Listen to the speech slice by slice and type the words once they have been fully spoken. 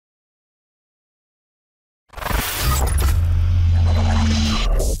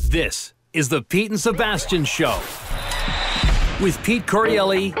This is the Pete and Sebastian Show with Pete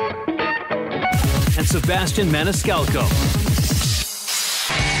Correale and Sebastian Maniscalco.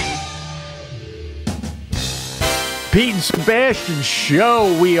 Pete and Sebastian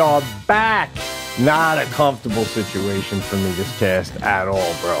Show, we are back. Not a comfortable situation for me this cast at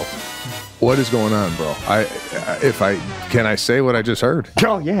all, bro. What is going on, bro? Can I say what I just heard?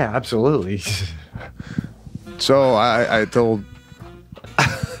 Oh yeah, absolutely. So I told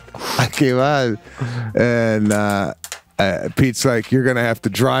I came on and Pete's like, "You're gonna have to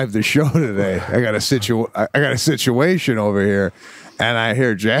drive the show today. I got a situation over here," and I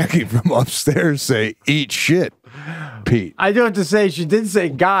hear Jackie from upstairs say, "Eat shit." Pete, I do have to say, she did say,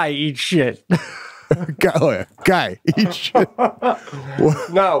 "Guy, eat shit." Guy, eat shit.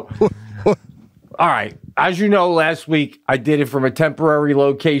 No. All right. As you know, last week I did it from a temporary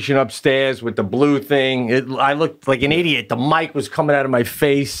location upstairs with the blue thing. I looked like an idiot. The mic was coming out of my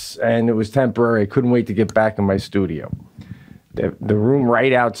face, and it was temporary. I couldn't wait to get back in my studio. The room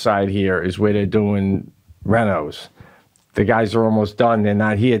right outside here is where they're doing renos. The guys are almost done. They're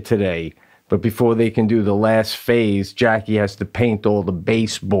not here today. But before they can do the last phase, Jackie has to paint all the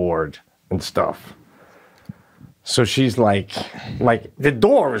baseboard and stuff. So she's like the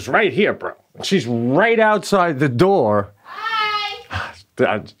door is right here, bro. She's right outside the door.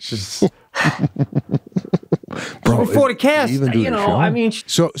 Hi. Just bro, before the cast, I mean.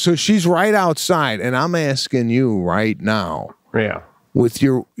 So she's right outside, and I'm asking you right now. Yeah. With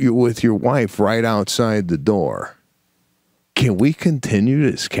your wife right outside the door, can we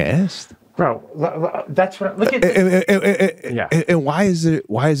continue this cast? Bro, that's what. Look at. Yeah. And why is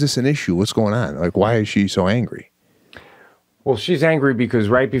this an issue? What's going on? Like, why is she so angry? Well, she's angry because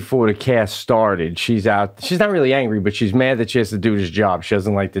right before the cast started, she's out. She's not really angry, but she's mad that she has to do this job. She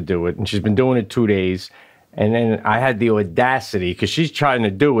doesn't like to do it, and she's been doing it 2 days. And then I had the audacity, because she's trying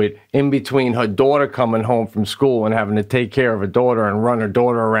to do it in between her daughter coming home from school and having to take care of her daughter and run her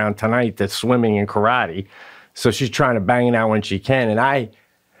daughter around tonight that's swimming and karate. So she's trying to bang it out when she can, and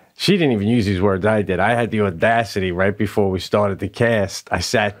she didn't even use these words. I did. I had the audacity right before we started the cast. I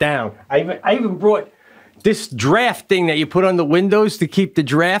sat down. I even brought this draft thing that you put on the windows to keep the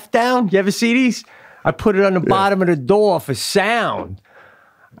draft down. You ever see these? I put it on the bottom of the door for sound.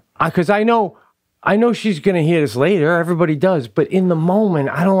 Because I know she's going to hear this later. Everybody does. But in the moment,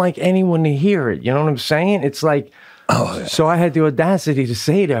 I don't like anyone to hear it. You know what I'm saying? It's like, So I had the audacity to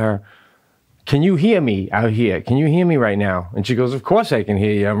say to her, "Can you hear me out here? Can you hear me right now?" And she goes, "Of course I can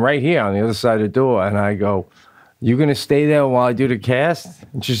hear you. I'm right here on the other side of the door." And I go, "You going to stay there while I do the cast?"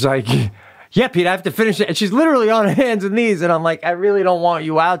 And she's like, "Yeah, Pete, I have to finish it." And she's literally on her hands and knees. And I'm like, "I really don't want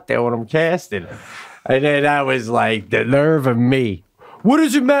you out there when I'm casting." And then I was like, the nerve of me. "What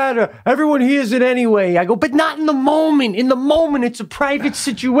does it matter? Everyone hears it anyway." I go, "But not in the moment. In the moment, it's a private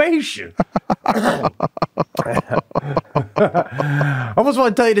situation." I almost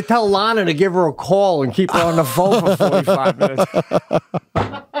want to tell you to tell Lana to give her a call and keep her on the phone for 45 minutes.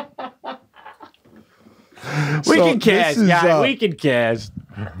 We can cast, we can cast.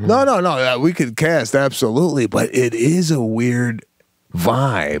 No, we could cast, absolutely. But it is a weird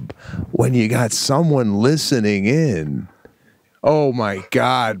vibe when you got someone listening in. Oh my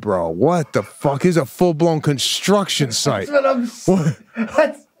God, bro. What the fuck? Is a full-blown construction site. That's what I'm saying.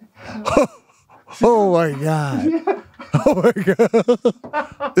 Oh my God. Oh my God.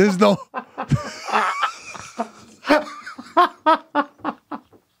 There's no.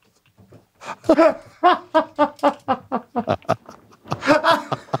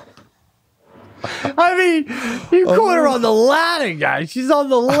 I mean, you caught her on the ladder, guys. She's on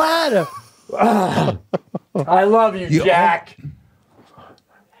the ladder. I love you, Jack.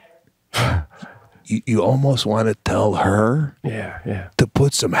 You almost want to tell her, to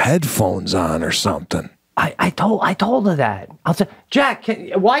put some headphones on or something. I told her that. I'll say, "Jack,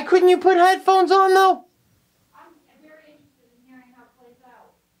 why couldn't you put headphones on though?" I'm very interested in hearing how it plays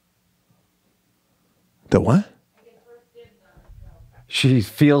out. The what? I get first dibs on the show. She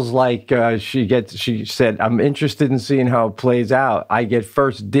feels like she said, "I'm interested in seeing how it plays out. I get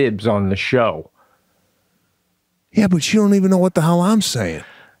first dibs on the show." Yeah, but you don't even know what the hell I'm saying.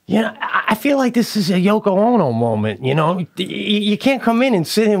 Yeah, I feel like this is a Yoko Ono moment, you know? You can't come in and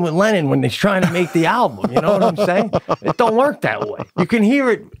sit in with Lennon when he's trying to make the album, you know what I'm saying? It don't work that way. You can hear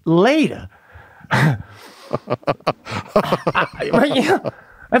it later. If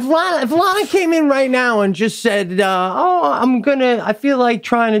Lana came in right now and just said, I feel like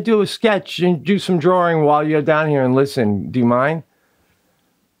trying to do a sketch and do some drawing while you're down here and listen, do you mind?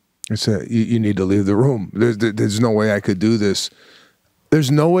 You need to leave the room. There's no way I could do this There's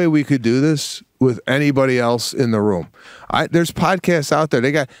no way we could do this with anybody else in the room. There's podcasts out there.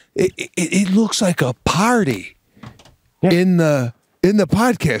 They got it looks like a party in the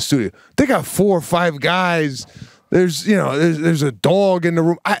podcast studio. They got 4 or 5 guys. There's there's a dog in the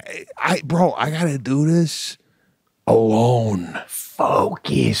room. Bro, I gotta do this alone.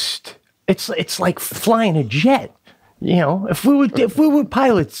 Focused. It's like flying a jet. If we were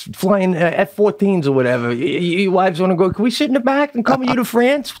pilots flying F-14s or whatever, your wives want to go, can we sit in the back and cover you to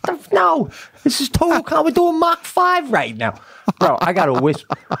France? No, this is total. We're doing Mach 5 right now. Bro, I got to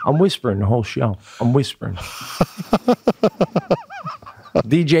whisper. I'm whispering the whole show. I'm whispering.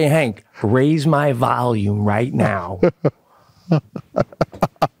 DJ Hank, raise my volume right now.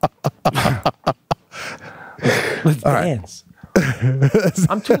 Let's dance.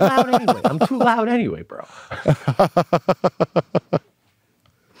 I'm too loud anyway. Bro.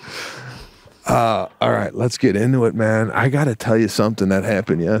 All right, let's get into it, man. I got to tell you something that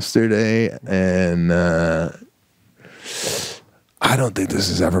happened yesterday, and I don't think this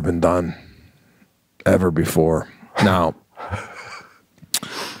has ever been done ever before. Now,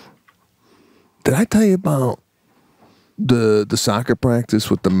 did I tell you about the soccer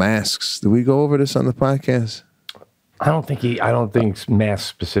practice with the masks? Did we go over this on the podcast? I don't think masks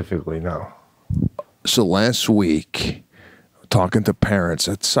specifically, no. So last week, talking to parents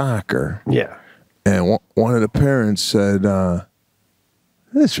at soccer. Yeah. And one of the parents said,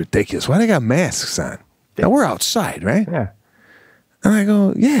 "This is ridiculous. Why they got masks on? Now we're outside, right?" Yeah. And I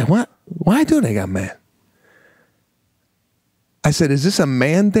go, "Yeah, what? Why do they got masks?" I said, "Is this a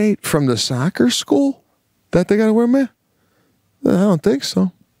mandate from the soccer school that they got to wear masks?" I don't think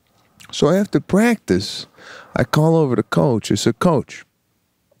so. So after practice, I call over the coach. I said, "Coach,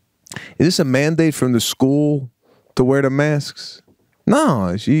 is this a mandate from the school to wear the masks?"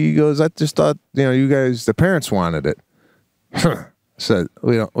 "No." She goes, "I just thought, you guys, the parents wanted it." I said,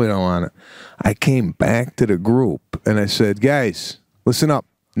 we don't want it. I came back to the group and I said, "Guys, listen up.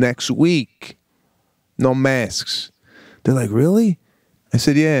 Next week, no masks." They're like, "Really?" I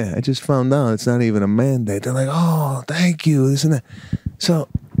said, "Yeah, I just found out it's not even a mandate." They're like, "Oh, thank you, this and that." So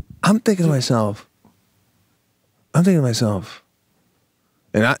I'm thinking to myself,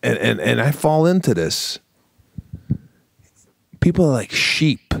 and I fall into this. People are like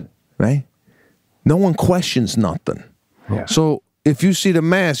sheep, right? No one questions nothing. Yeah. So if you see the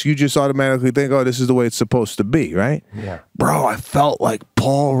mask, you just automatically think, "Oh, this is the way it's supposed to be," right? Yeah. Bro, I felt like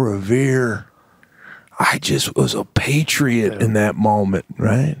Paul Revere. I just was a patriot in that moment,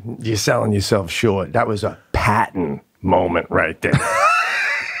 right? You're selling yourself short. That was a patent moment right there.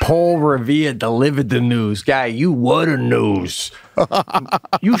 Paul Revere delivered the news. Guy, you were the news.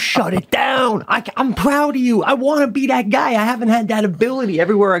 You shut it down. I'm proud of you. I want to be that guy. I haven't had that ability.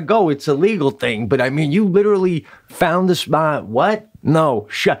 Everywhere I go, it's a legal thing. But I mean, you literally found the spot. What? No,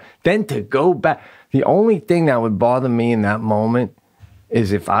 shut. Then to go back. The only thing that would bother me in that moment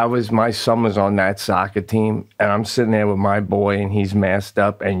is if my son was on that soccer team and I'm sitting there with my boy and he's masked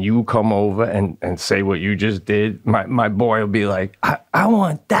up and you come over and say what you just did, my boy will be like, I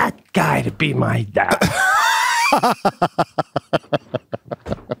want that guy to be my dad.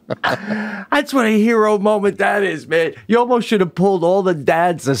 That's what a hero moment that is, man. You almost should have pulled all the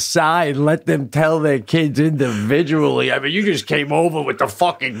dads aside and let them tell their kids individually. I mean, you just came over with the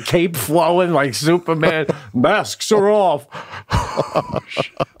fucking cape flowing like Superman. Masks are off.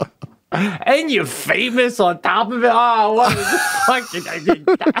 And you're famous on top of it. Oh, what the fucking...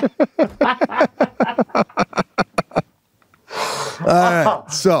 All right,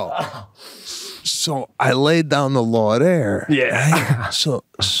 so I laid down the law there. Yeah. So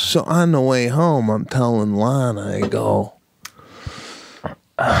on the way home, I'm telling Lana, I go,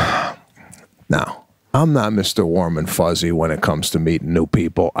 now, I'm not Mr. Warm and Fuzzy when it comes to meeting new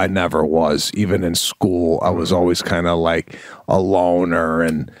people. I never was. Even in school, I was always kind of like a loner.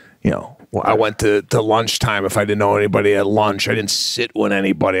 And, I went to lunchtime. If I didn't know anybody at lunch, I didn't sit with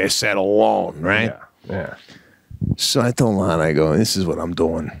anybody. I sat alone, right? Yeah. So I told Lana, I go, this is what I'm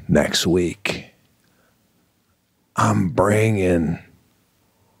doing next week. I'm bringing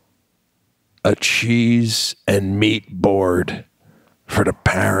a cheese and meat board for the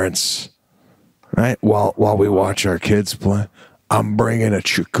parents, right? While we watch our kids play. I'm bringing a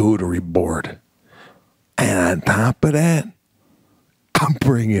charcuterie board. And on top of that, I'm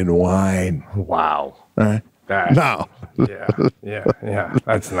bringing wine. Wow. Right? No. Yeah.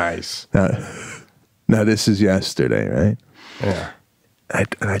 That's nice. Now, this is yesterday, right? Yeah.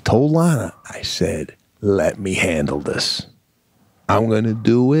 I told Lana, I said, let me handle this. I'm going to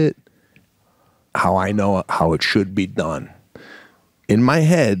do it how I know how it should be done. In my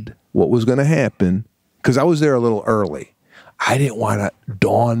head, what was going to happen, because I was there a little early, I didn't want to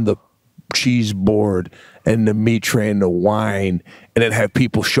don the cheese board and the meat tray and the wine and then have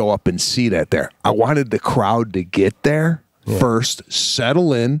people show up and see that there. I wanted the crowd to get there first,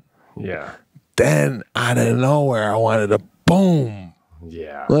 settle in. Yeah. Then out of nowhere, I wanted to boom.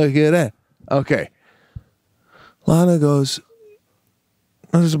 Yeah. Look at that. Okay. Lana goes,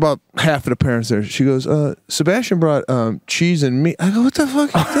 there's about half of the parents there. She goes, Sebastian brought cheese and meat. I go, what the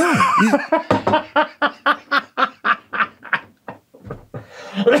fuck are you doing?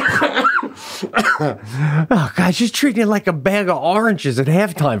 Oh, God, she's treating it like a bag of oranges at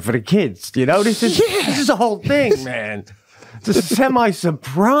halftime for the kids. You know, this is the whole thing, man. It's a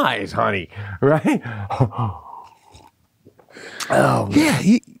semi-surprise, honey, right? Oh, yeah,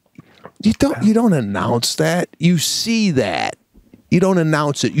 you don't announce that. You see that. You don't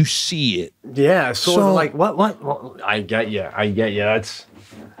announce it. You see it. Yeah, sort of like what? Well, I get you. That's.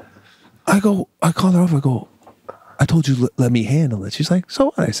 I called her over. I go, I told you let me handle it. She's like,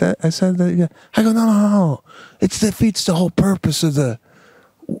 so what? I said that. Yeah. I go, no. It defeats the whole purpose of the.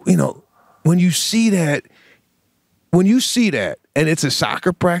 When you see that, and it's a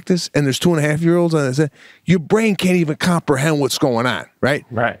soccer practice, and there's 2.5-year-olds on it, your brain can't even comprehend what's going on, right?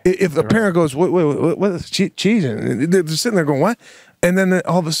 Right. If a parent goes, what is cheese? And they're sitting there going, what? And then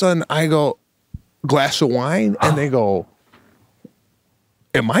all of a sudden, I go, glass of wine, and they go,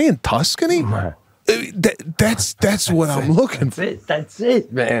 am I in Tuscany? Right. That's what I'm looking for. That's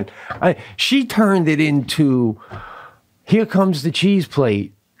it, man. She turned it into, here comes the cheese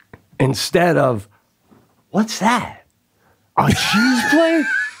plate, instead of, what's that? A cheese plate?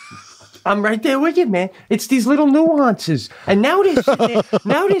 I'm right there with you, man. It's these little nuances. And now they're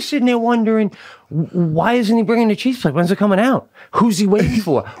sitting there wondering, why isn't he bringing the cheese plate? When's it coming out? Who's he waiting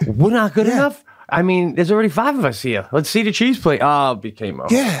for? We're not good enough? I mean, there's already 5 of us here. Let's see the cheese plate. Oh, it became a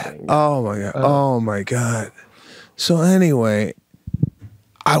thing. Oh, my God. Oh, my God. So anyway,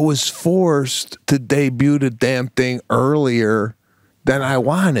 I was forced to debut the damn thing earlier than I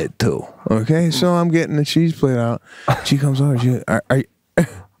wanted to. Okay, so I'm getting the cheese plate out. She comes over.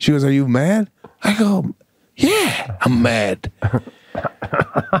 She goes, "Are you mad?" I go, "Yeah, I'm mad."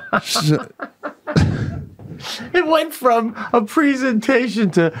 It went from a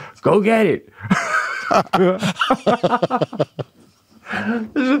presentation to go get it.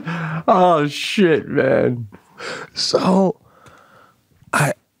 Oh shit, man. So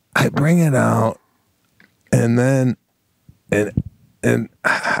I bring it out, and then and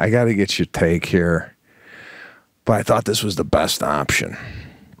I got to get your take here, but I thought this was the best option.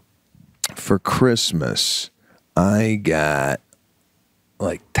 For Christmas, I got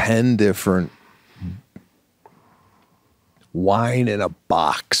like 10 different wine in a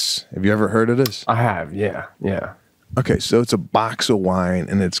box. Have you ever heard of this? I have, yeah. Okay, so it's a box of wine,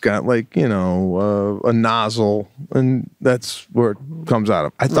 and it's got like, a nozzle, and that's where it comes out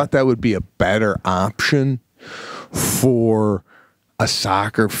of. I thought that would be a better option for a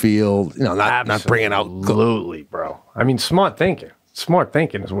soccer field, not bringing out. Absolutely, bro. I mean, smart thinking. Smart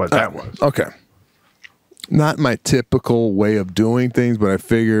thinking is what that was. Okay. Not my typical way of doing things, but I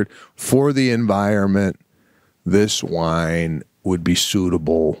figured for the environment, this wine would be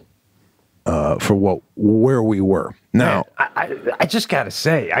suitable for where we were. Now, I just got to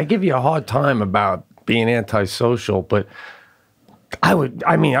say, I give you a hard time about being antisocial, but I would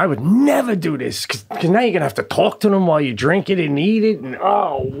never do this because now you're gonna have to talk to them while you drink it and eat it. And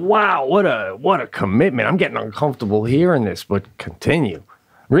oh wow, what a commitment! I'm getting uncomfortable hearing this, but continue.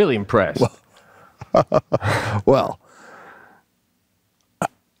 Really impressed. Well,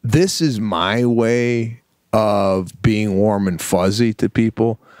 this is my way of being warm and fuzzy to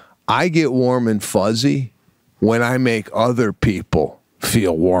people. I get warm and fuzzy when I make other people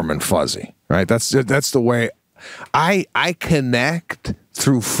feel warm and fuzzy. Right? That's the way. I connect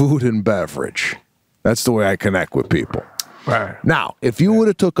through food and beverage. That's the way I connect with people. Right. Now, if you would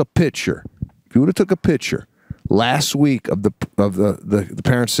have took a picture last week of the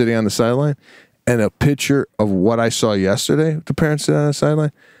parents sitting on the sideline, and a picture of what I saw yesterday, the parents sitting on the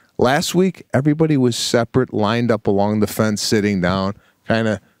sideline. Last week, everybody was separate, lined up along the fence, sitting down, kind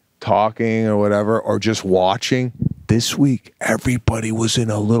of talking or whatever, or just watching. This week, everybody was in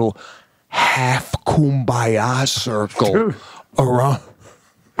a little half kumbaya circle around.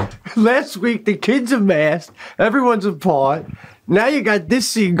 Last week, the kids are masked. Everyone's apart. Now you got this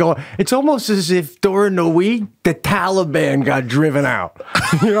scene going. It's almost as if during the week, the Taliban got driven out.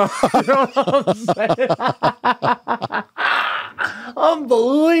 You know what I'm saying?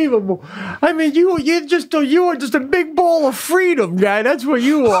 Unbelievable. I mean, you are just a big ball of freedom, guy. That's what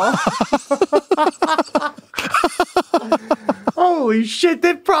you are. Oh Holy shit,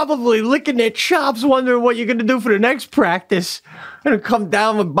 they're probably licking their chops wondering what you're going to do for the next practice. Going to come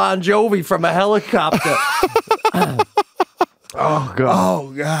down with Bon Jovi from a helicopter. Oh, God.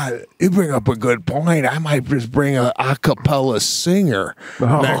 Oh, God. You bring up a good point. I might just bring a cappella singer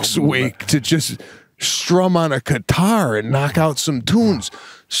next week to just strum on a guitar and knock out some tunes.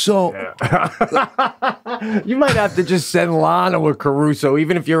 So you might have to just send Lana or Caruso,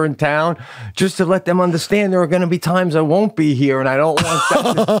 even if you're in town, just to let them understand there are going to be times I won't be here, and I don't want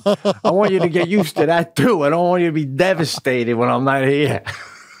that. I want you to get used to that, too. I don't want you to be devastated when I'm not here.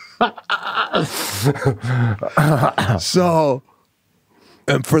 So,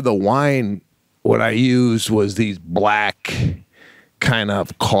 and for the wine, what I used was these black kind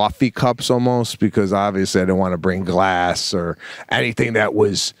of coffee cups almost, because obviously I didn't want to bring glass or anything that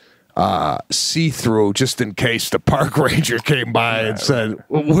was see-through, just in case the park ranger came by and said,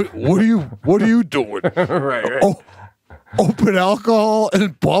 what are you doing? Right. Oh, open alcohol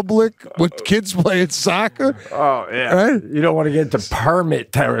in public with kids playing soccer? Oh, yeah. Right? You don't want to get into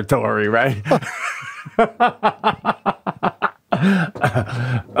permit territory, right?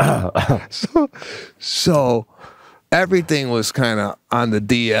 So everything was kind of on the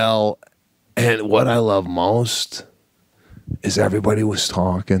DL, and what I love most is everybody was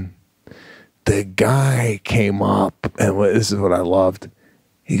talking. The guy came up, and this is what I loved.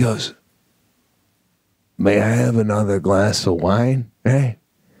 He goes, "May I have another glass of wine?" Hey,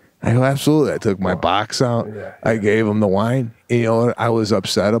 I go, "Absolutely." I took my box out. I gave him the wine. You know what I was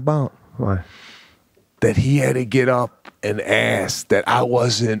upset about? What? That he had to get up and ask that I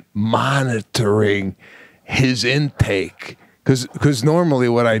wasn't monitoring his intake, because normally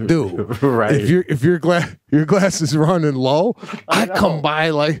what I do, Right. if your glass is running low, I come by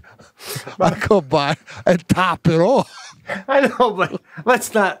and top it off. I know, but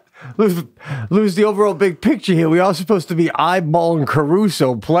let's not lose the overall big picture here. We're all supposed to be eyeballing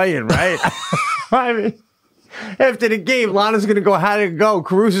Caruso playing, right? I mean, after the game, Lana's going to go, "How did it go?"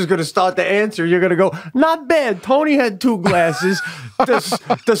 Caruso's going to start to answer. You're going to go, "Not bad. Tony had 2 glasses.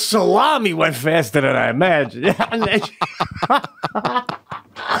 The salami went faster than I imagined."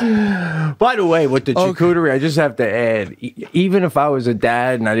 By the way, with the charcuterie, I just have to add, even if I was a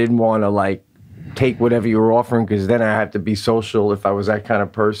dad and I didn't want to, like, take whatever you were offering, because then I have to be social if I was that kind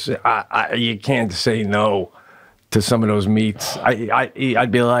of person, you can't say no to some of those meats. I'd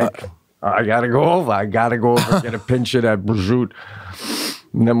be like... I gotta go over. Get a pinch of that prosciutto,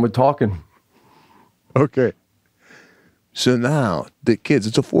 and then we're talking. Okay. So now the kids,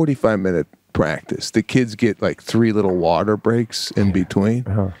 it's a 45-minute practice. The kids get like 3 little water breaks in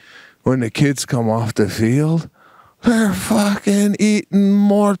between. When the kids come off the field, they're fucking eating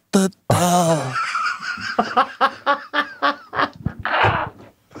mortadella.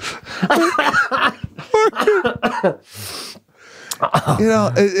 You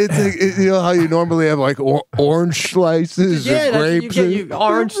know, you know how you normally have like orange slices or grapes? You get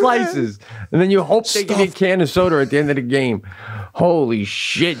orange slices. And then you hope they give you a can of soda at the end of the game. Holy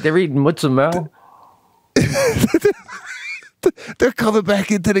shit, they're eating mozzarella. They're coming back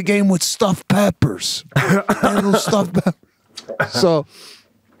into the game with stuffed peppers. Little stuffed peppers. So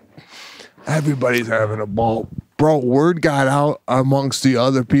everybody's having a ball. Bro, word got out amongst the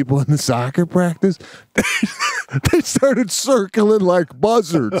other people in the soccer practice. They started circling like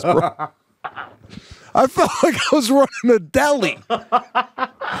buzzards, bro. I felt like I was running a deli.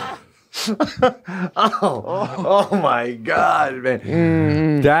 Oh my God,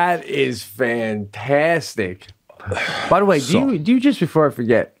 man. That is fantastic. By the way, do you just, before I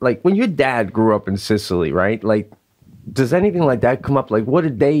forget, like when your dad grew up in Sicily, right? Like, does anything like that come up? Like, what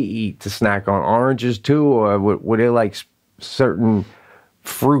did they eat to snack on? Oranges too? Or were they like certain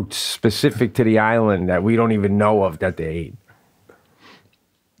fruits specific to the island that we don't even know of that they ate?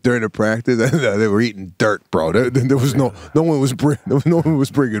 During the practice, they were eating dirt, bro. There was no one was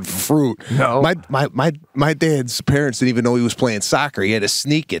bringing fruit. No, my dad's parents didn't even know he was playing soccer. He had to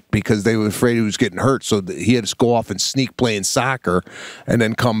sneak it because they were afraid he was getting hurt. So he had to go off and sneak playing soccer, and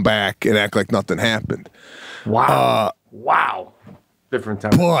then come back and act like nothing happened. Wow, wow, different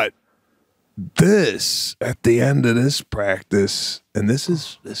time. But this at the end of this practice, and this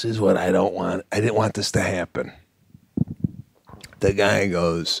is what I don't want. I didn't want this to happen. The guy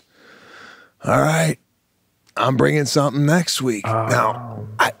goes, "All right, I'm bringing something next week." No,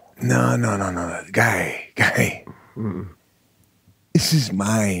 guy. This is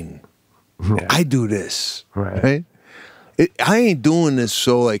mine. Yeah. I do this, right? I ain't doing this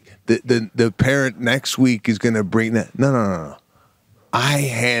so like the parent next week is gonna bring that. No. I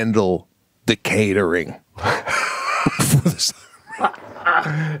handle the catering for this.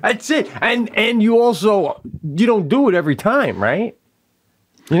 That's it. And you also, you don't do it every time, right?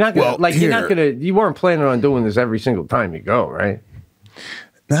 You're not gonna you weren't planning on doing this every single time you go, right?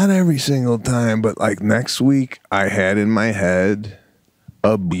 Not every single time, but like next week, I had in my head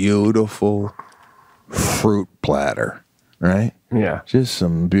a beautiful fruit platter, right? Yeah. Just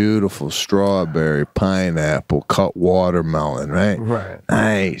some beautiful strawberry, pineapple, cut watermelon, right? Right.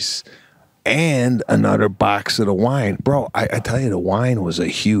 Nice. And another box of the wine. Bro, I tell you, the wine was a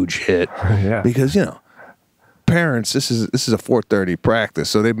huge hit. Yeah. Because, you know, parents, this is a 4:30 practice,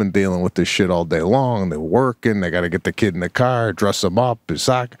 so they've been dealing with this shit all day long. They're working. They got to get the kid in the car, dress him up, his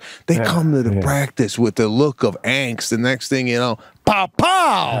soccer. They come to the practice with the look of angst. The next thing you know, pow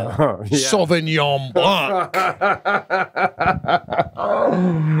pow, Sauvignon Blanc.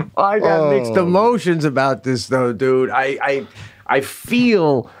 I got mixed emotions about this, though, dude. I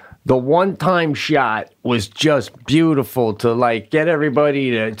feel the one-time shot was just beautiful to like get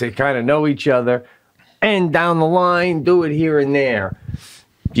everybody to kind of know each other. And down the line, do it here and there.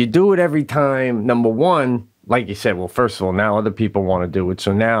 You do it every time. Number one, like you said, well, first of all, now other people want to do it.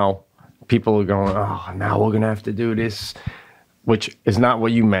 So now people are going, oh, now we're going to have to do this, which is not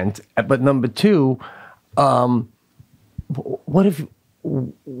what you meant. But number two, what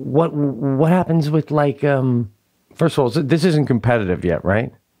happens with like, first of all, this isn't competitive yet,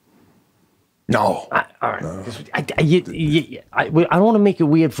 right? No. All right. No. I don't want to make it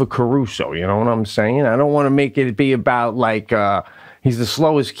weird for Caruso. You know what I'm saying? I don't want to make it be about like he's the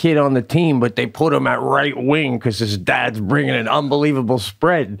slowest kid on the team, but they put him at right wing because his dad's bringing an unbelievable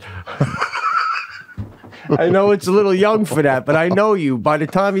spread. I know it's a little young for that, but I know you. By the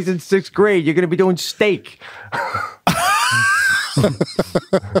time he's in 6th grade, you're going to be doing steak. I'm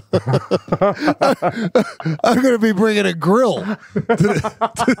going to be bringing a grill.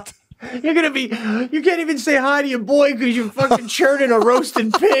 You're gonna be. You can't even say hi to your boy because you're fucking churning a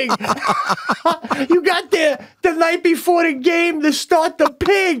roasted pig. You got there the night before the game to start the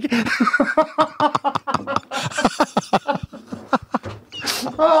pig.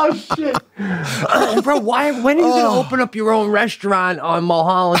 Oh shit, bro! When are you gonna open up your own restaurant on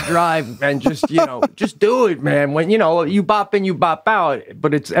Mulholland Drive and just just do it, man? When you bop in, you bop out,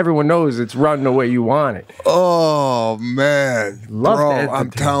 but everyone knows it's run the way you want it. Oh man, bro! I'm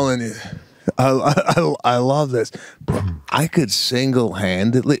telling you, I love this. Bro, I could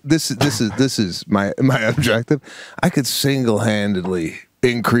single-handedly. This is my objective. I could single-handedly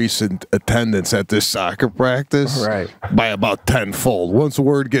increase in attendance at this soccer practice by about tenfold once the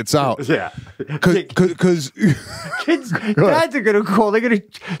word gets out. Yeah, because kids, dads are gonna call. They're gonna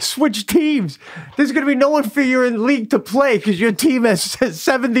switch teams. There's gonna be no one for your league to play because your team has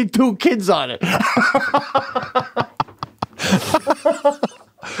 72 kids on it.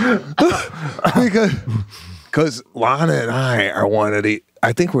 because Lana and I are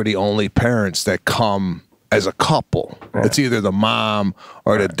I think we're the only parents that come as a couple. It's either the mom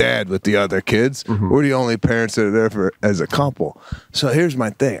or the dad with the other kids. We're the only parents that are there as a couple. So here's my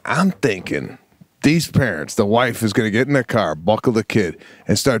thing. I'm thinking these parents, the wife is going to get in the car, buckle the kid,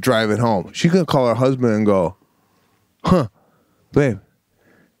 and start driving home. She's going to call her husband and go, huh, babe,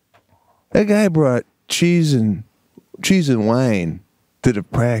 that guy brought cheese and wine to the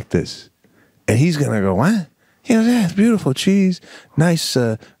practice. And he's going to go, what? Yeah, it's beautiful cheese, nice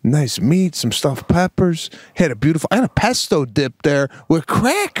meat, some stuffed peppers. Had a pesto dip there with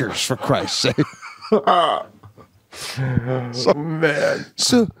crackers, for Christ's sake.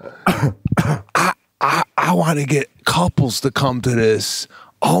 So I want to get couples to come to this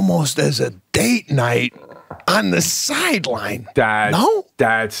almost as a date night on the sideline.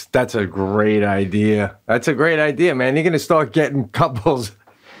 That's a great idea. That's a great idea, man. You're gonna start getting couples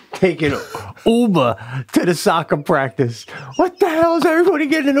taking Uber to the soccer practice. What the hell is everybody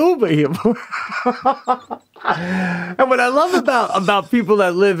getting an Uber here for? And what I love about people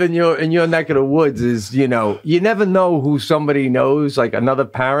that live in your neck of the woods is, you never know who somebody knows, like another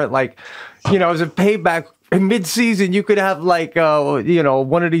parent, like, as a payback. In mid-season, you could have like,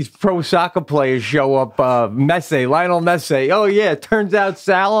 one of these pro soccer players show up, Lionel Messi. Oh yeah, it turns out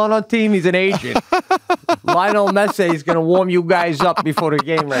Sal on our team, he's an agent. Lionel Messi is gonna warm you guys up before the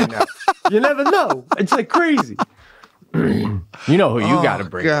game right now. You never know. It's like crazy. You know who you got to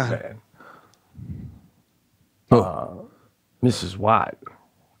bring, man? Mrs. Watt.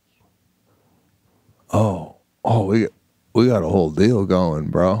 We got a whole deal going,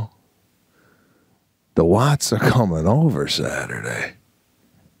 bro. The Watts are coming over Saturday.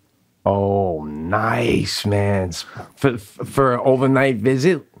 Oh, nice, man. For an overnight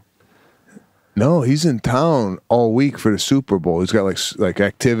visit? No, he's in town all week for the Super Bowl. He's got like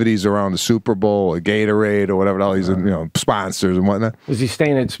activities around the Super Bowl, a Gatorade or whatever. All these sponsors and whatnot. Is he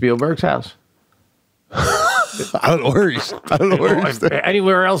staying at Spielberg's house? I don't know where he's.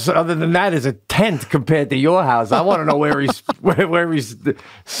 Anywhere else other than that is a tent compared to your house. I want to know where he's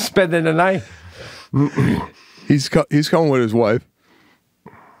spending the night. He's coming with his wife,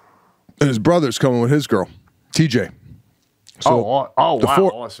 and his brother's coming with his girl, TJ. So wow,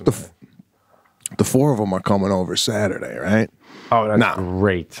 awesome. The four of them are coming over Saturday, right? Oh, that's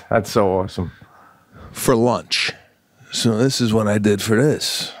great. That's so awesome. For lunch. So this is what I did for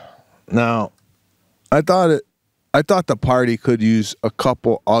this. Now, I thought the party could use a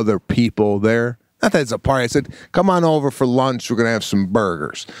couple other people there. Not that it's a party. I said, come on over for lunch. We're going to have some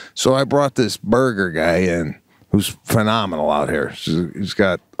burgers. So I brought this burger guy in who's phenomenal out here. He's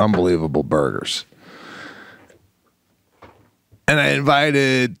got unbelievable burgers. And I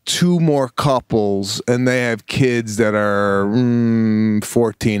invited two more couples, and they have kids that are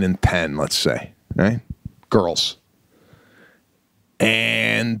 14 and 10, let's say, right? Girls.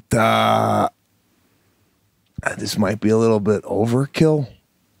 And this might be a little bit overkill.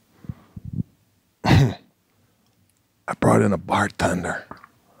 I brought in a bartender.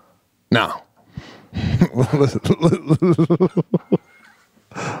 Now,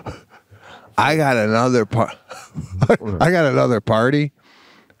 I got another party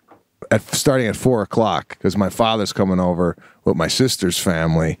starting at 4 o'clock because my father's coming over with my sister's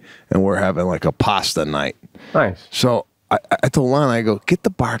family, and we're having like a pasta night. Nice. So I told Lon, I go, get the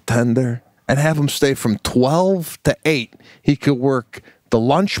bartender and have him stay from 12 to 8. He could work the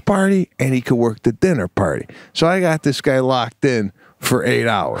lunch party and he could work the dinner party. So I got this guy locked in for 8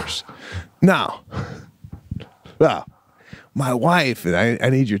 hours. Now, my wife, and I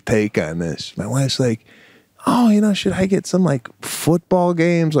need your take on this. My wife's like, oh, should I get some like football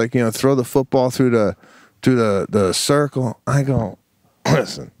games? Like, throw the football through the circle. I go,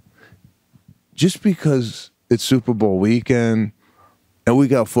 listen, just because it's Super Bowl weekend and we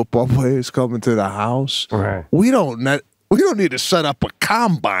got football players coming to the house, right. we don't need to set up a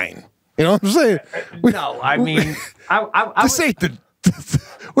combine. You know what I'm saying? No, I mean, this ain't the.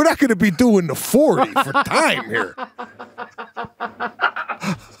 We're not going to be doing the 40 for time here.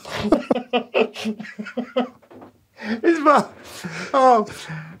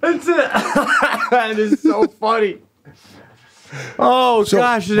 That is so funny. Oh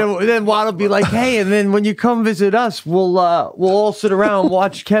gosh! And then Watt'll be like, "Hey," and then when you come visit us, we'll all sit around and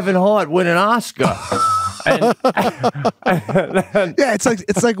watch Kevin Hart win an Oscar. Yeah,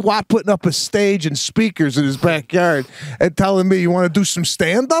 it's like Watt putting up a stage and speakers in his backyard and telling me, you want to do some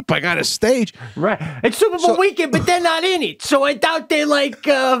stand up? I got a stage. Right. It's Super Bowl weekend, but they're not in it, so I doubt they're like,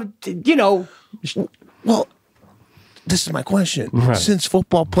 Well, this is my question. Right. Since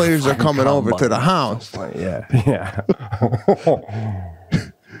football players are coming over to the house, yeah.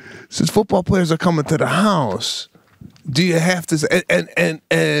 Since football players are coming to the house, do you have to?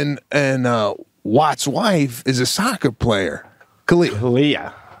 And Watt's wife is a soccer player.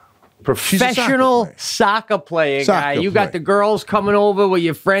 Kalia. Professional soccer player guy. You got the girls coming over with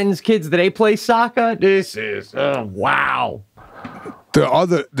your friends' kids. Do they play soccer? This is wow.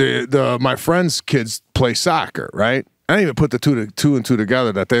 My friends' kids play soccer, right? I didn't even put the two and two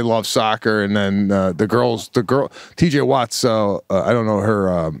together that they love soccer, and then the girl TJ Watts. I don't know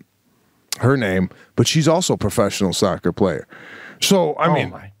her name, but she's also a professional soccer player. So I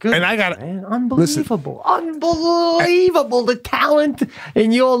mean, my goodness, and I got unbelievable, unbelievable the talent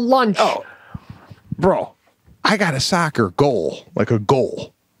in your lunch. Oh, bro, I got a soccer goal, like a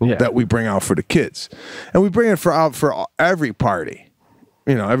goal that we bring out for the kids, and we bring it out for every party.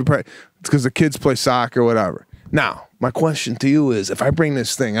 Every party, because the kids play soccer, whatever. Now, my question to you is: if I bring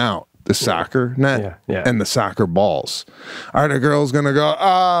this thing out, the soccer net and the soccer balls, are the girls gonna go,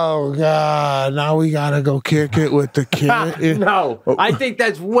 oh God, now we gotta go kick it with the kid? No, I think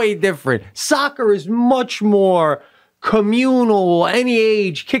that's way different. Soccer is much more communal, any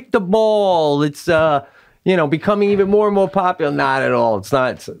age, kick the ball. It's becoming even more and more popular. Not at all. It's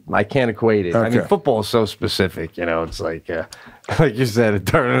not. I can't equate it. Okay. I mean, football is so specific. It's like you said, it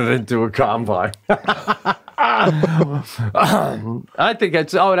turned it into a combine. I think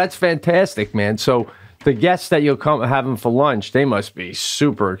that's fantastic, man. So the guests that you'll come having for lunch, they must be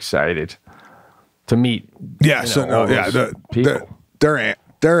super excited to meet. Yeah, they're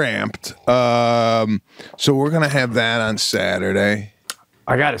amped. So we're gonna have that on Saturday.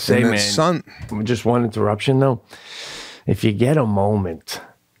 I gotta say, man, just one interruption though. If you get a moment,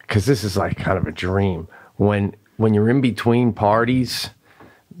 because this is like kind of a dream, when you're in between parties,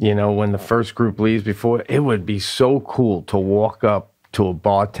 when the first group leaves before, it would be so cool to walk up to a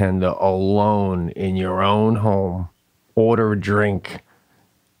bartender alone in your own home, order a drink,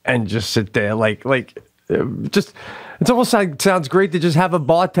 and just sit there just it's almost like sounds great to just have a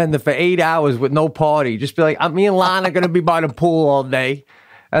bartender for 8 hours with no party. Just be like, me and Lon are gonna be by the pool all day,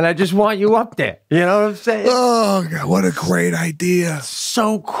 and I just want you up there. You know what I'm saying? Oh God, what a great idea!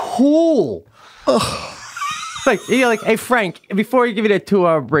 So cool. Like, you're like, hey Frank, before you give you that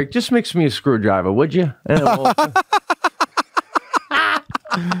 2-hour break, just mix me a screwdriver, would you?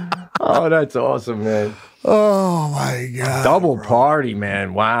 Oh, that's awesome, man. Oh my God. Double party,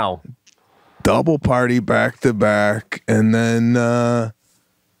 man. Wow. Double party back to back. And then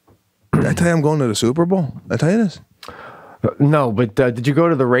did I tell you I'm going to the Super Bowl? Did I tell you this? No, but did you go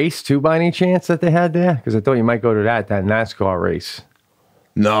to the race too by any chance that they had there? Because I thought you might go to that NASCAR race.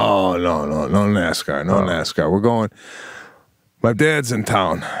 No NASCAR. No NASCAR. We're going. My dad's in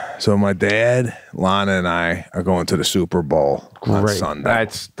town. So my dad, Lana, and I are going to the Super Bowl on Sunday.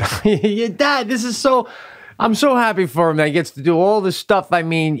 That's your dad. This is so. I'm so happy for him that he gets to do all this stuff. I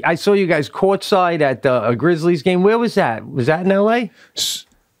mean, I saw you guys courtside at a Grizzlies game. Where was that? Was that in L.A.?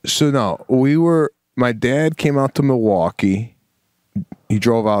 So no, my dad came out to Milwaukee. He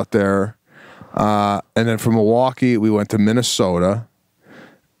drove out there. And then from Milwaukee, we went to Minnesota.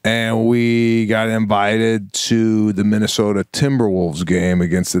 And we got invited to the Minnesota Timberwolves game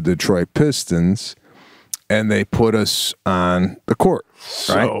against the Detroit Pistons. And they put us on the court.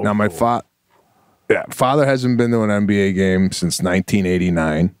 Right? Now, my father hasn't been to an NBA game since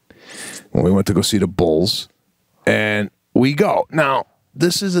 1989 when we went to go see the Bulls. And we go. Now,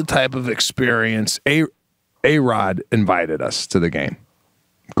 this is a type of experience. A-Rod invited us to the game.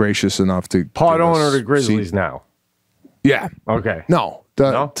 Gracious enough to part owner of the Grizzlies now. Yeah. Okay. No.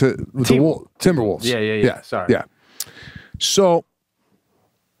 The Timberwolves. Yeah. Sorry. Yeah. So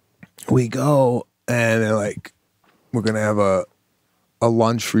we go and they're like, we're going to have a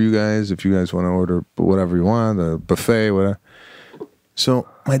lunch for you guys if you guys want to order whatever you want, a buffet, whatever. So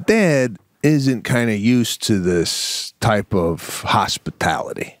my dad isn't kind of used to this type of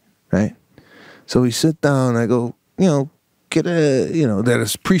hospitality, right? So we sit down and I go, get that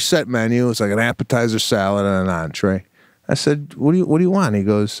is preset menu. It's like an appetizer, salad, and an entree. I said, what do you want? He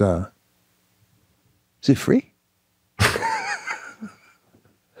goes, is it free?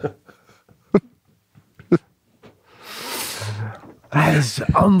 That is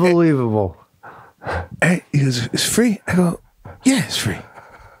unbelievable. Hey, he goes, it's free? I go, yeah, it's free.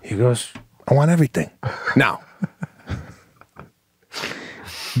 He goes, I want everything. Now,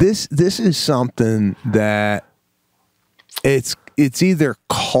 this is something that it's either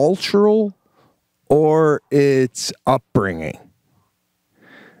cultural or it's upbringing.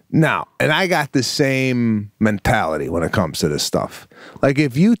 Now, and I got the same mentality when it comes to this stuff. Like,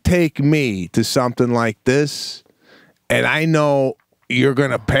 if you take me to something like this and I know you're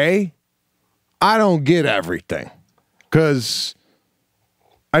going to pay, I don't get everything. Because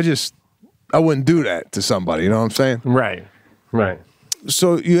I wouldn't do that to somebody, you know what I'm saying? Right.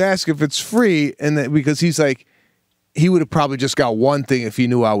 So you ask if it's free, and then, because he's like, he would have probably just got one thing if he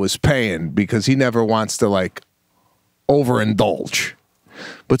knew I was paying, because he never wants to like overindulge.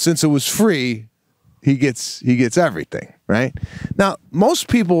 But since it was free, he gets everything, right? Now, most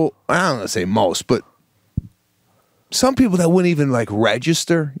people, I don't want to say most, but some people that wouldn't even like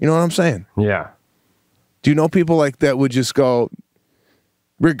register, you know what I'm saying? Yeah. Do you know people like that would just go,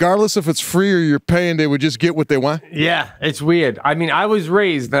 regardless if it's free or you're paying, they would just get what they want? Yeah, it's weird. I mean, I was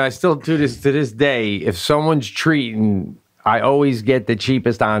raised, and I still do this to this day. If someone's treating, I always get the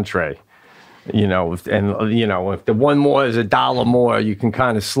cheapest entree. If the one more is $1 more, you can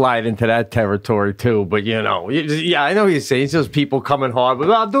kind of slide into that territory too. But I know what you're saying. It's just people coming hard,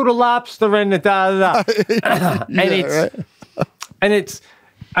 but I'll do the lobster and the da.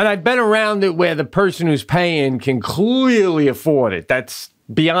 And I've been around it where the person who's paying can clearly afford it. That's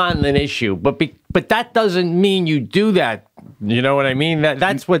beyond an issue. But that doesn't mean you do that. You know what I mean?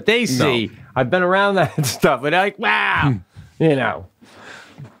 That's what they see. No. I've been around that stuff, and they're like, wow,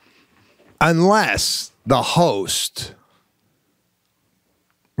 Unless the host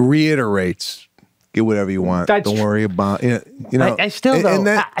reiterates, get whatever you want. Don't worry about it. I still don't.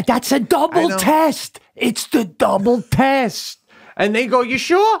 That's a double test. It's the double test. And they go, you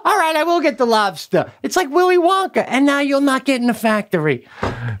sure? All right, I will get the lobster. It's like Willy Wonka, and now you'll not get in the factory.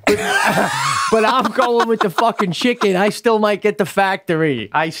 But I'm going with the fucking chicken. I still might get the factory.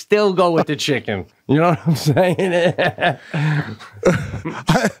 I still go with the chicken. You know what I'm saying?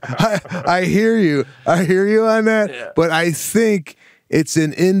 I hear you. I hear you on that. Yeah. But I think it's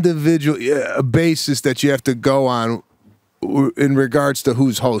an individual basis that you have to go on in regards to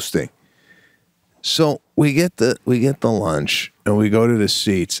who's hosting. So we get the lunch and we go to the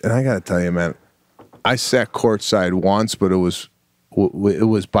seats, and I got to tell you, man, I sat courtside once, but it was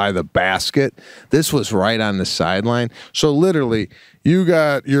by the basket. This was right on the sideline. So literally, you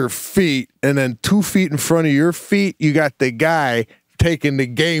got your feet, and then 2 feet in front of your feet, you got the guy taking the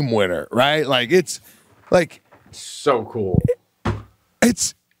game winner, right? Like, it's like So cool.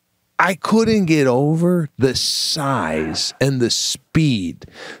 I couldn't get over the size and the speed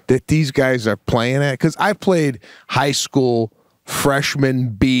that these guys are playing at, because I played high school freshman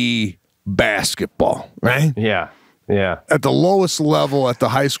B basketball, right? Yeah. At the lowest level, at the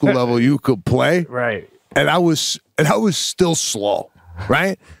high school level you could play. Right. And I was still slow,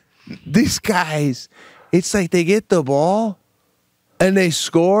 right? These guys, it's like they get the ball and they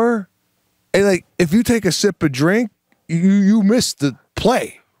score, and like if you take a sip of drink, you miss the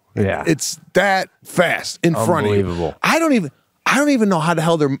play. Yeah. It's that fast in front of you. Unbelievable. I don't even know how the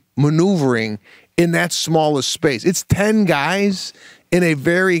hell they're maneuvering in that smallest space. It's 10 guys in a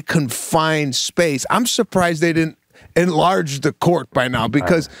very confined space. I'm surprised they didn't enlarge the court by now,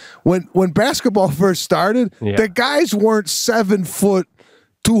 because when basketball first started, the guys weren't 7 foot,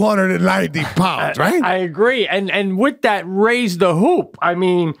 290 pounds, right? I agree. And with that, raise the hoop. I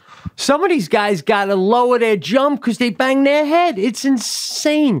mean, some of these guys got to lower their jump because they bang their head. It's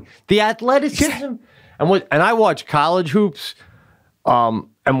insane. The athleticism. Yeah. And I watch college hoops.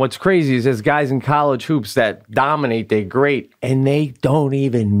 And what's crazy is there's guys in college hoops that dominate, they're great, and they don't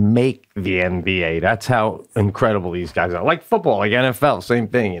even make the NBA. That's how incredible these guys are. Like football, like NFL, same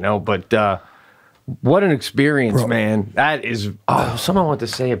thing, you know. But what an experience, bro. Man. That is, something I want to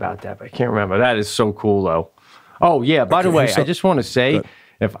say about that, but I can't remember. That is so cool, though. Oh, yeah, by the way, I just want to say,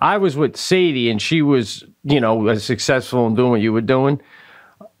 if I was with Sadie and she was, successful in doing what you were doing,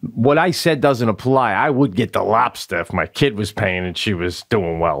 what I said doesn't apply. I would get the lobster if my kid was paying and she was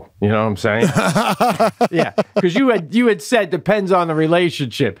doing well. You know what I'm saying? Yeah, because you had said depends on the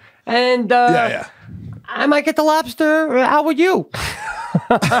relationship, and I might get the lobster. How would you?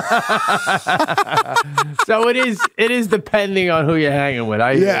 So it is depending on who you're hanging with.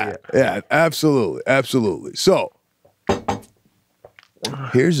 Yeah, absolutely. So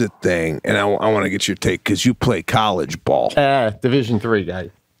here's the thing, and I want to get your take because you play college ball. Division III guy.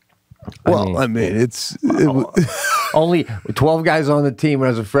 Well, I mean, it only 12 guys on the team. When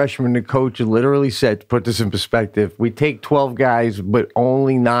I was a freshman, the coach literally said, to put this in perspective, we take 12 guys, but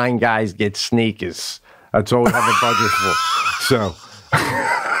only 9 guys get sneakers. That's all we have a budget for. So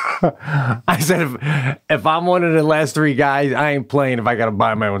I said, if I'm one of the last 3 guys, I ain't playing if I got to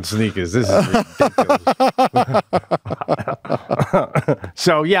buy my own sneakers. This is ridiculous.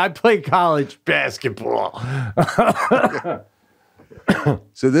 So, yeah, I play college basketball.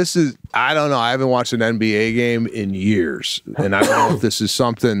 So this is, I don't know, I haven't watched an NBA game in years, and I don't know if this is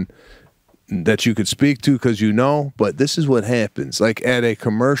something that you could speak to because but this is what happens. Like at a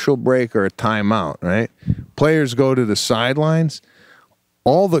commercial break or a timeout, right? Players go to the sidelines.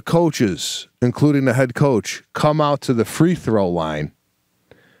 All the coaches, including the head coach, come out to the free throw line,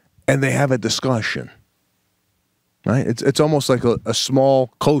 and they have a discussion, right? It's almost like a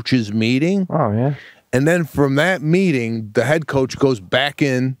small coaches meeting. Oh, yeah. And then from that meeting, the head coach goes back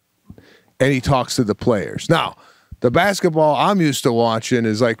in and he talks to the players. Now, the basketball I'm used to watching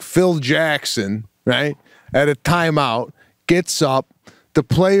is like Phil Jackson, right? At a timeout, gets up, the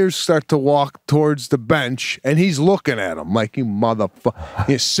players start to walk towards the bench, and he's looking at them like, you motherfucker.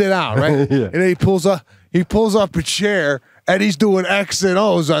 You sit down, right? Yeah. And then he pulls up a chair, and he's doing X and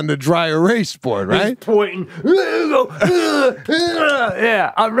O's on the dry erase board, right? He's pointing.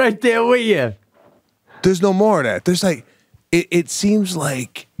 Yeah, I'm right there with you. There's no more of that. There's like, it seems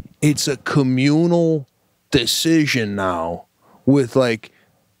like it's a communal decision now with like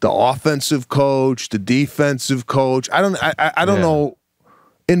the offensive coach, the defensive coach. I don't know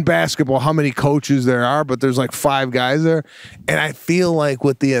in basketball how many coaches there are, but there's like 5 guys there. And I feel like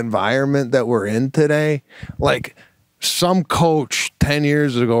with the environment that we're in today, like some coach 10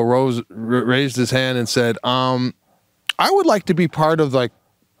 years ago raised his hand and said, I would like to be part of like,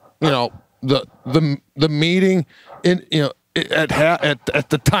 the meeting in at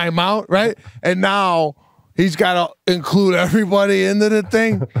the timeout, right? And now he's got to include everybody into the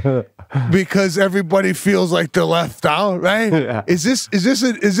thing because everybody feels like they're left out, right? Yeah. Is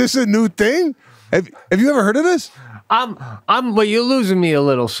this a new thing? Have you ever heard of this? Well, you're losing me a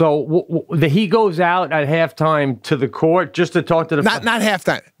little. So he goes out at halftime to the court just to talk to the not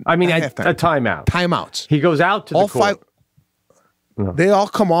halftime. I mean, a timeout. Timeouts. He goes out to the court. 5. No. They all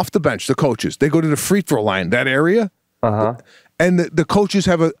come off the bench, the coaches. They go to the free throw line, that area, and the coaches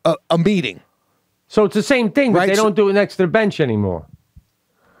have a meeting. So it's the same thing, but they don't do it next to the bench anymore.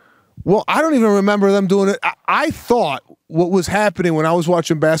 Well, I don't even remember them doing it. I thought what was happening when I was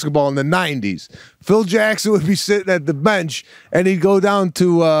watching basketball in the 90s, Phil Jackson would be sitting at the bench and he'd go down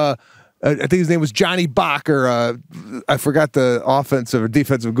to, I think his name was Johnny Bach, or I forgot the offensive or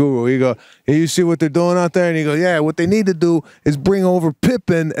defensive guru. He'd go, hey, you see what they're doing out there? And he go, yeah, what they need to do is bring over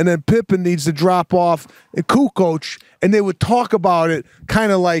Pippen, and then Pippen needs to drop off and coach. And they would talk about it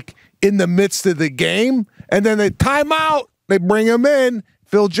kind of like in the midst of the game. And then they time out, they bring him in.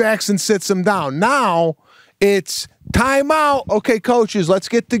 Phil Jackson sits him down. Now it's timeout. Okay, coaches, let's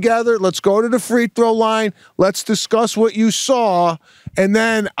get together. Let's go to the free throw line. Let's discuss what you saw. And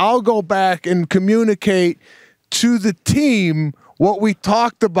then I'll go back and communicate to the team what we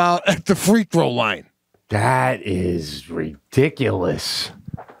talked about at the free throw line. That is ridiculous.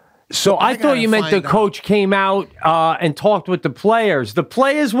 So I thought you meant the coach came out and talked with the players. The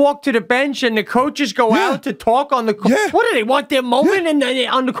players walk to the bench and the coaches go out to talk on the court. Yeah. What do they want their moment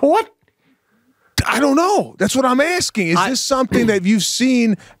on the court? I don't know. That's what I'm asking. Is this something that you've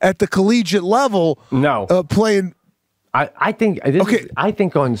seen at the collegiate level? No. Playing. I think I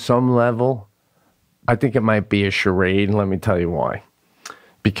think on some level, I think it might be a charade, and let me tell you why.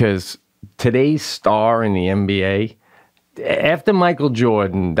 Because today's star in the NBA, after Michael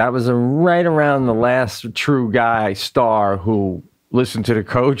Jordan, that was right around the last true guy star who listened to the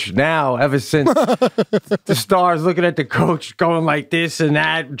coach. Now, ever since the star's looking at the coach going like this and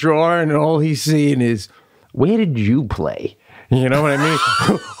that, drawing, and all he's seeing is, where did you play? You know what I mean?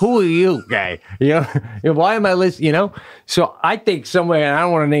 Who are you, guy? You know, why am I listening? You know? So I think somewhere, and I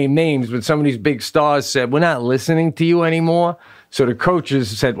don't want to name names, but some of these big stars said, we're not listening to you anymore. So the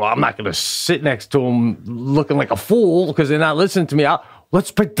coaches said, well, I'm not going to sit next to them looking like a fool because they're not listening to me.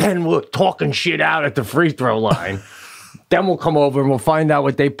 Let's pretend we're talking shit out at the free throw line. Then we'll come over and we'll find out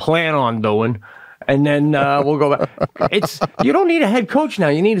what they plan on doing. And then we'll go back. You don't need a head coach now.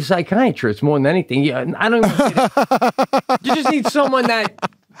 You need a psychiatrist more than anything. I don't even you just need someone that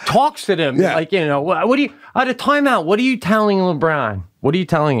talks to them. Yeah. Like, you know, what do you, at a timeout, what are you telling LeBron? What are you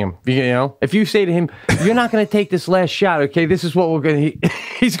telling him? You know, if you say to him, you're not going to take this last shot, okay, this is what we're going to,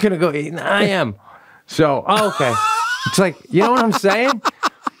 he's going to go, I am. So, okay. It's like, you know what I'm saying?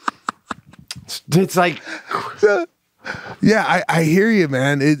 It's like... Yeah, I hear you,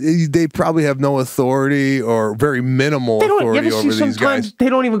 man. They probably have no authority or very minimal authority over these guys. They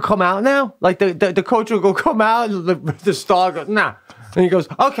don't even come out now. Like the coach will go come out, and the star goes, nah. And he goes,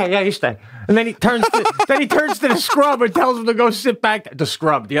 okay, yeah, you stay. And then he turns to the scrub and tells him to go sit back. The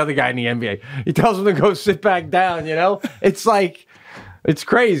scrub, the other guy in the NBA. He tells him to go sit back down, you know? It's like, it's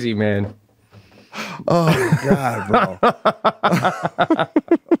crazy, man. Oh, God, bro.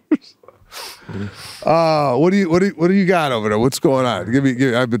 What do you got over there? What's going on? Give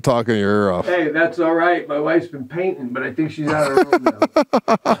me. I've been talking your ear off. Hey, that's all right. My wife's been painting, but I think she's out of her room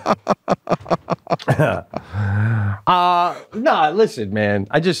now. No, listen, man.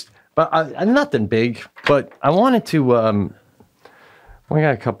 I'm nothing big, but I wanted to. We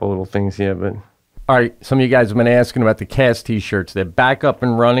got a couple little things here, but all right. Some of you guys have been asking about the Cast T-shirts. They're back up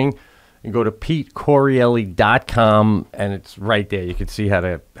and running. You go to PeteCorreale.com, and it's right there. You can see how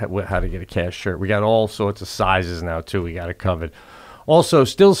to get a Cast shirt. We got all sorts of sizes now, too. We got it covered. Also,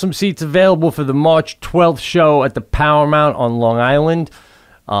 still some seats available for the March 12th show at the Paramount on Long Island.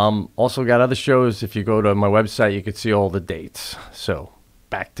 Also got other shows. If you go to my website, you can see all the dates. So,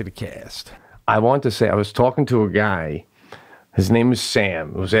 back to the Cast. I want to say, I was talking to a guy. His name is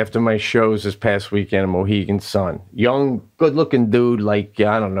Sam. It was after my shows this past weekend in Mohegan Sun. Young, good-looking dude, like,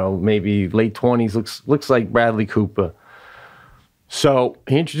 I don't know, maybe late 20s, looks like Bradley Cooper. So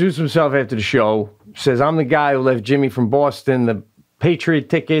he introduced himself after the show, says, I'm the guy who left Jimmy from Boston the Patriot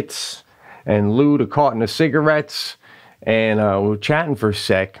tickets and Lou the carton of cigarettes. And we were chatting for a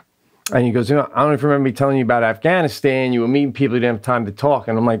sec. And he goes, you know, I don't know if you remember me telling you about Afghanistan. You were meeting people, you didn't have time to talk.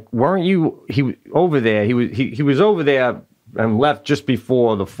 And I'm like, weren't you over there? He was over there and left just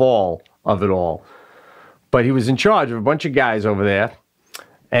before the fall of it all. But he was in charge of a bunch of guys over there,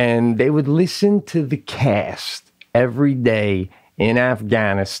 and they would listen to the Cast every day in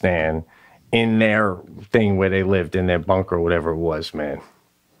Afghanistan in their thing where they lived, in their bunker, whatever it was, man.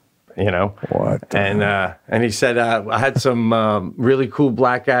 You know? What? And he said, I had some really cool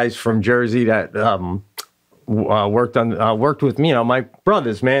black guys from Jersey that worked with me, you know, my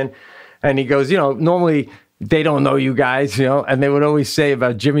brothers, man. And he goes, you know, normally they don't know you guys, you know, and they would always say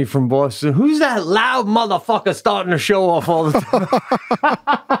about Jimmy from Boston, who's that loud motherfucker starting to show off all the time?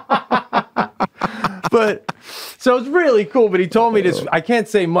 But, so it's really cool, but he told me this, I can't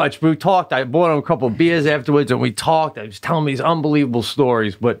say much, but we talked, I bought him a couple of beers afterwards, and we talked, I was telling me these unbelievable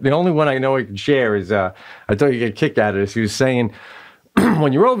stories, but the only one I know I can share is, I thought you'd get a kick out of this, he was saying,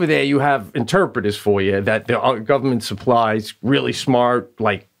 when you're over there, you have interpreters for you that the government supplies, really smart,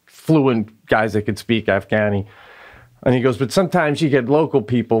 like fluent guys that could speak Afghani. And he goes, but sometimes you get local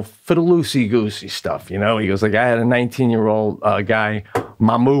people for the loosey-goosey stuff, you know? He goes, like, I had a 19-year-old guy,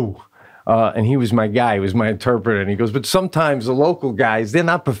 Mamu, and he was my guy. He was my interpreter. And he goes, but sometimes the local guys, they're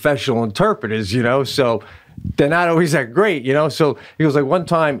not professional interpreters, you know? So they're not always that great, you know? So he goes, like, one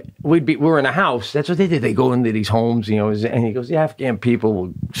time we were in a house. That's what they did. They go into these homes, you know? And he goes, the Afghan people were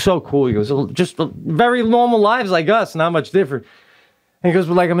so cool. He goes, just very normal lives like us, not much different. And he goes,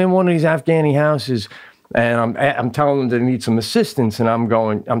 but, like, I'm in one of these Afghani houses, and I'm telling them they need some assistance, and I'm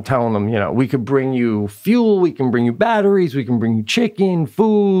telling them, you know, we could bring you fuel, we can bring you batteries, we can bring you chicken,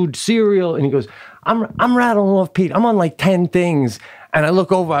 food, cereal. And he goes, I'm rattling off, Pete. I'm on like 10 things. And I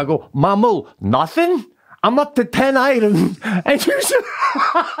look over, I go, Mamu, nothing? I'm up to 10 items. And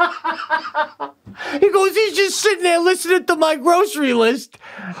he goes, he's just sitting there listening to my grocery list.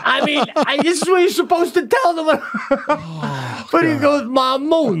 I mean, this is what you're supposed to tell them. But he goes,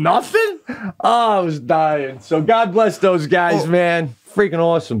 Mamu, nothing? Oh, I was dying. So God bless those guys, man. Freaking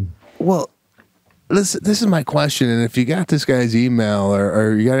awesome. Well, this is my question, and if you got this guy's email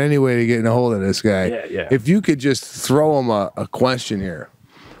or you got any way to get a hold of this guy, if you could just throw him a question here.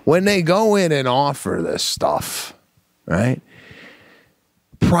 When they go in and offer this stuff, right?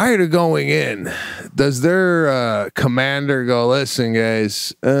 Prior to going in, does their commander go, listen,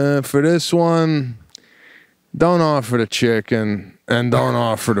 guys, for this one, don't offer the chicken and don't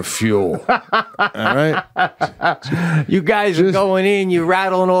offer the fuel. All right? You guys are going in, you're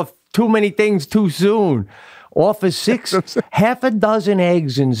rattling off too many things too soon. Offer half a dozen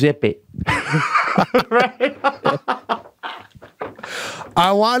eggs and zip it. Right?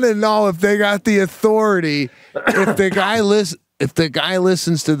 I want to know if they got the authority. If the guy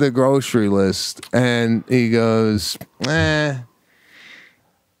listens to the grocery list and he goes, you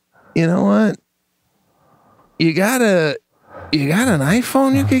know what? You got an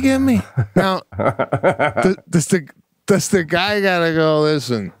iPhone you could give me? Now, does the guy gotta go,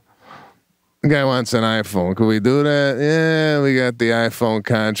 listen, the guy wants an iPhone. Can we do that? Yeah, we got the iPhone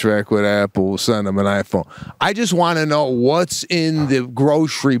contract with Apple. We'll send him an iPhone. I just want to know what's in the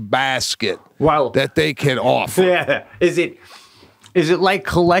grocery basket that they can offer. Yeah. Is it like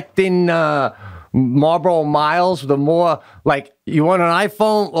collecting Marlboro Miles? The more, like, you want an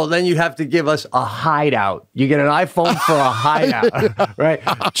iPhone? Well, then you have to give us a hideout. You get an iPhone for a hideout, right?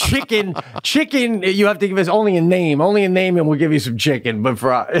 Chicken, you have to give us only a name, and we'll give you some chicken. But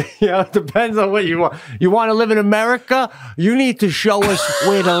for, you know, it depends on what you want. You want to live in America? You need to show us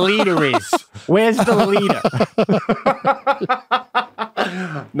where the leader is. Where's the leader?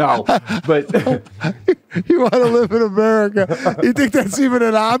 No, but you want to live in America? You think that's even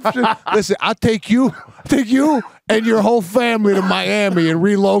an option? Listen, I'll take you and your whole family to Miami and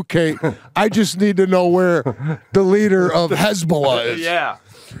relocate. I just need to know where the leader of Hezbollah is.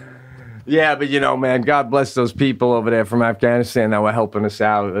 Yeah, but you know, man, God bless those people over there from Afghanistan that were helping us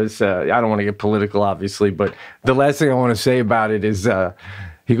out. I don't want to get political, obviously, but the last thing I want to say about it is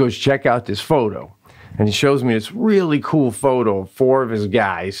he goes, check out this photo. And he shows me this really cool photo of 4 of his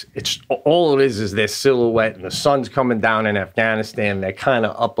guys. It's all it is their silhouette, and the sun's coming down in Afghanistan. They're kind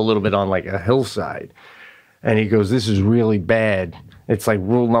of up a little bit on like a hillside. And he goes, this is really bad. It's like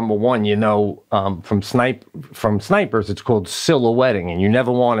rule number 1, you know, from snipers, it's called silhouetting. And you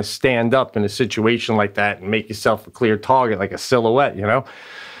never want to stand up in a situation like that and make yourself a clear target like a silhouette, you know?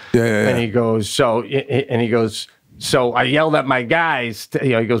 Yeah. And he goes, so I yelled at my guys, you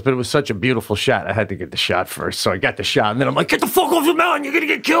know, he goes, but it was such a beautiful shot. I had to get the shot first. So I got the shot, and then I'm like, get the fuck off the mountain. You're going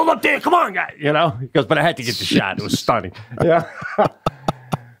to get killed up there. Come on, guy. You know? He goes, but I had to get the shot. It was stunning. Yeah.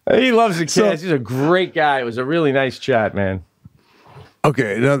 He loves the kids. He's a great guy. It was a really nice chat, man.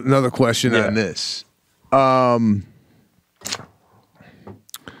 Okay, another question on this. So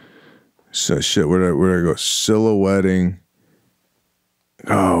shit, where did I go? Silhouetting.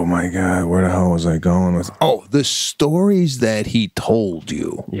 Oh my God, where the hell was I going with? Oh, the stories that he told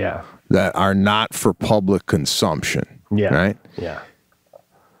you. Yeah. That are not for public consumption. Yeah. Right? Yeah.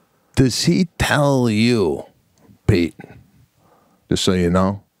 Does he tell you, Pete, just so you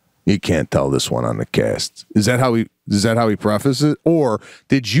know, you can't tell this one on the cast? Is that how he prefaces it? Or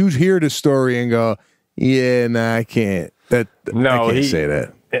did you hear the story and go, yeah, nah, I can't. I can't say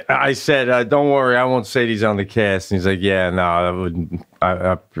that. I said, don't worry, I won't say these on the cast. And he's like, yeah, no,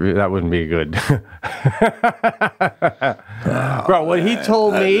 that wouldn't be good. Bro, what he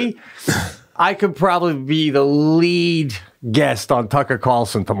told me, I could probably be the lead guest on Tucker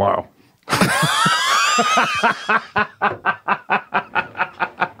Carlson tomorrow.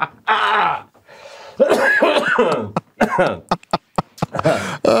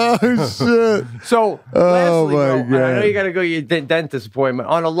 Oh shit! So, Oh, lastly, my though, and I know God. you got to go to your dentist appointment.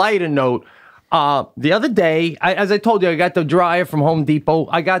 On a lighter note, the other day, as I told you, I got the dryer from Home Depot.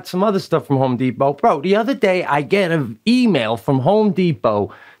 I got some other stuff from Home Depot. Bro, the other day, I get an email from Home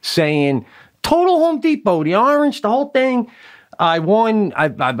Depot saying, total Home Depot, the orange, the whole thing. I won.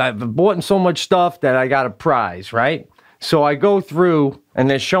 I've bought so much stuff that I got a prize, right? So I go through, and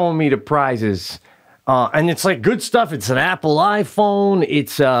they're showing me the prizes. And it's like good stuff. It's an Apple iPhone.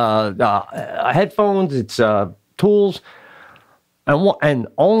 It's headphones. It's tools. And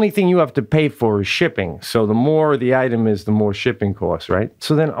only thing you have to pay for is shipping. So the more the item is, the more shipping costs, right?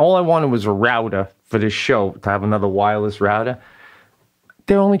 So then all I wanted was a router for this show, to have another wireless router.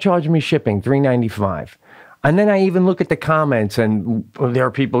 They're only charging me shipping, $3.95. And then I even look at the comments, and there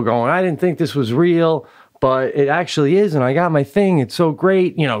are people going, I didn't think this was real, but it actually is, and I got my thing. It's so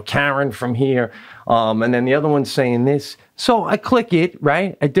great. You know, Karen from here. And then the other one's saying this. So I click it,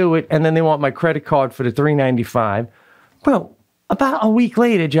 right? I do it, and then they want my credit card for the $3.95. Bro, about a week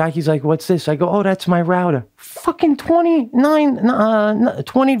later, Jackie's like, what's this? I go, oh, that's my router. Fucking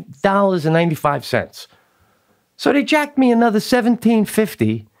 $20.95. So they jacked me another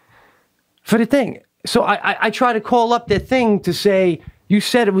 $17.50 for the thing. So I try to call up their thing to say, you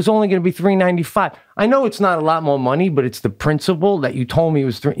said it was only going to be $3.95. I know it's not a lot more money, but it's the principle that you told me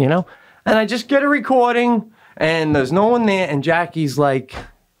was $3, you know? And I just get a recording, and there's no one there, and Jackie's like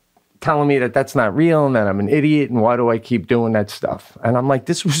telling me that that's not real, and that I'm an idiot, and why do I keep doing that stuff? And I'm like,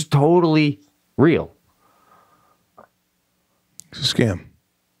 this was totally real. It's a scam.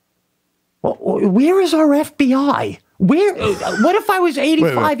 Well, where is our FBI? Where? What if I was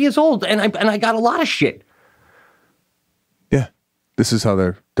 85 years old and I got a lot of shit? Yeah, this is how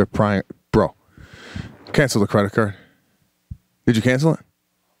they're prying. Bro, cancel the credit card. Did you cancel it?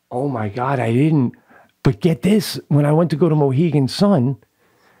 Oh my God, I didn't. But get this, when I went to go to Mohegan Sun,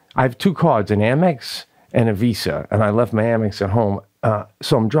 I have two cards, an Amex and a Visa, and I left my Amex at home.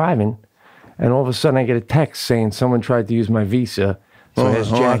 So I'm driving, and all of a sudden I get a text saying someone tried to use my Visa. So there's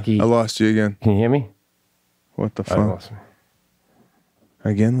Jackie. I lost you again. Can you hear me? What the I fuck? lost me.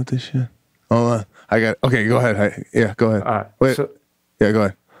 Again with this shit? Hold on. I got. Okay, go ahead. Yeah, go ahead. All right, Wait. so- Yeah, go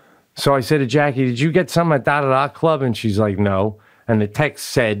ahead. So I said to Jackie, did you get some at da-da-da club? And she's like, no. And the text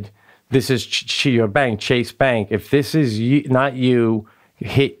said, this is your bank, Chase Bank. If this is not you,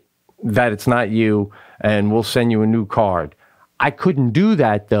 hit that it's not you, and we'll send you a new card. I couldn't do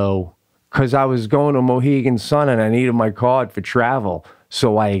that, though, because I was going to Mohegan Sun, and I needed my card for travel.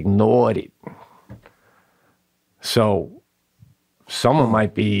 So I ignored it. So someone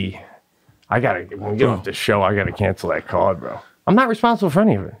might be, when we get off the show, I got to cancel that card, bro. I'm not responsible for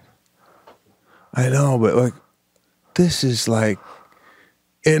any of it. I know, but like, this is like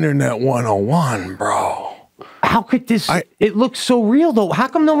Internet 101, bro. How could this? It looks so real, though. How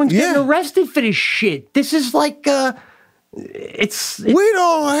come no one's getting Yeah. arrested for this shit? This is like, it's We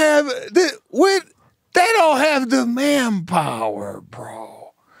don't have they don't have the manpower,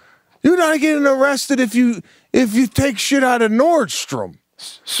 bro. You're not getting arrested if you take shit out of Nordstrom.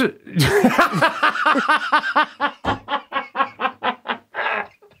 so,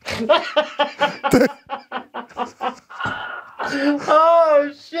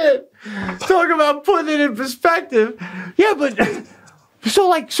 oh shit! Talk about putting it in perspective. Yeah, but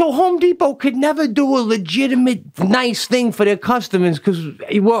so Home Depot could never do a legitimate nice thing for their customers because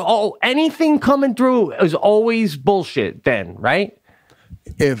anything coming through is always bullshit. Then, right?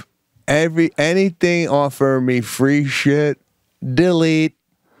 If anything offer me free shit, delete.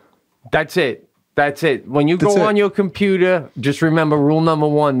 That's it. That's it. When you That's go it. on your computer, just remember rule number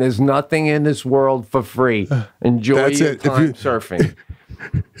one: there's nothing in this world for free. Enjoy That's your it. If time you- surfing.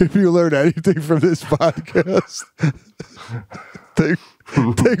 If you learn anything from this podcast,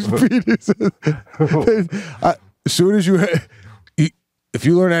 thanks, Peter. As soon as if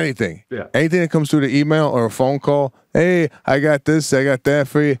you learn anything, anything that comes through the email or a phone call, hey, I got this, I got that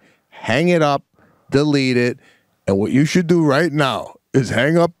for you, hang it up, delete it, and what you should do right now is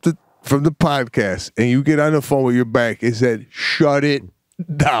hang up from the podcast, and you get on the phone with your bank and said, shut it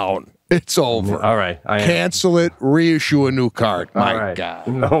down. It's over. All right. I am. Cancel it, reissue a new card. My All right. God.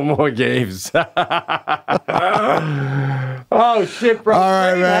 No more games. Oh, shit, bro. All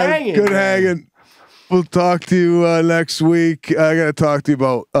right, Great man. hanging, Good man. hanging. We'll talk to you next week. I got to talk to you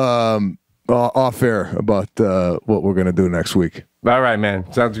about off air about what we're going to do next week. All right,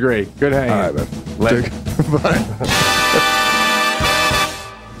 man. Sounds great. Good hanging. All right, man. Later. Bye.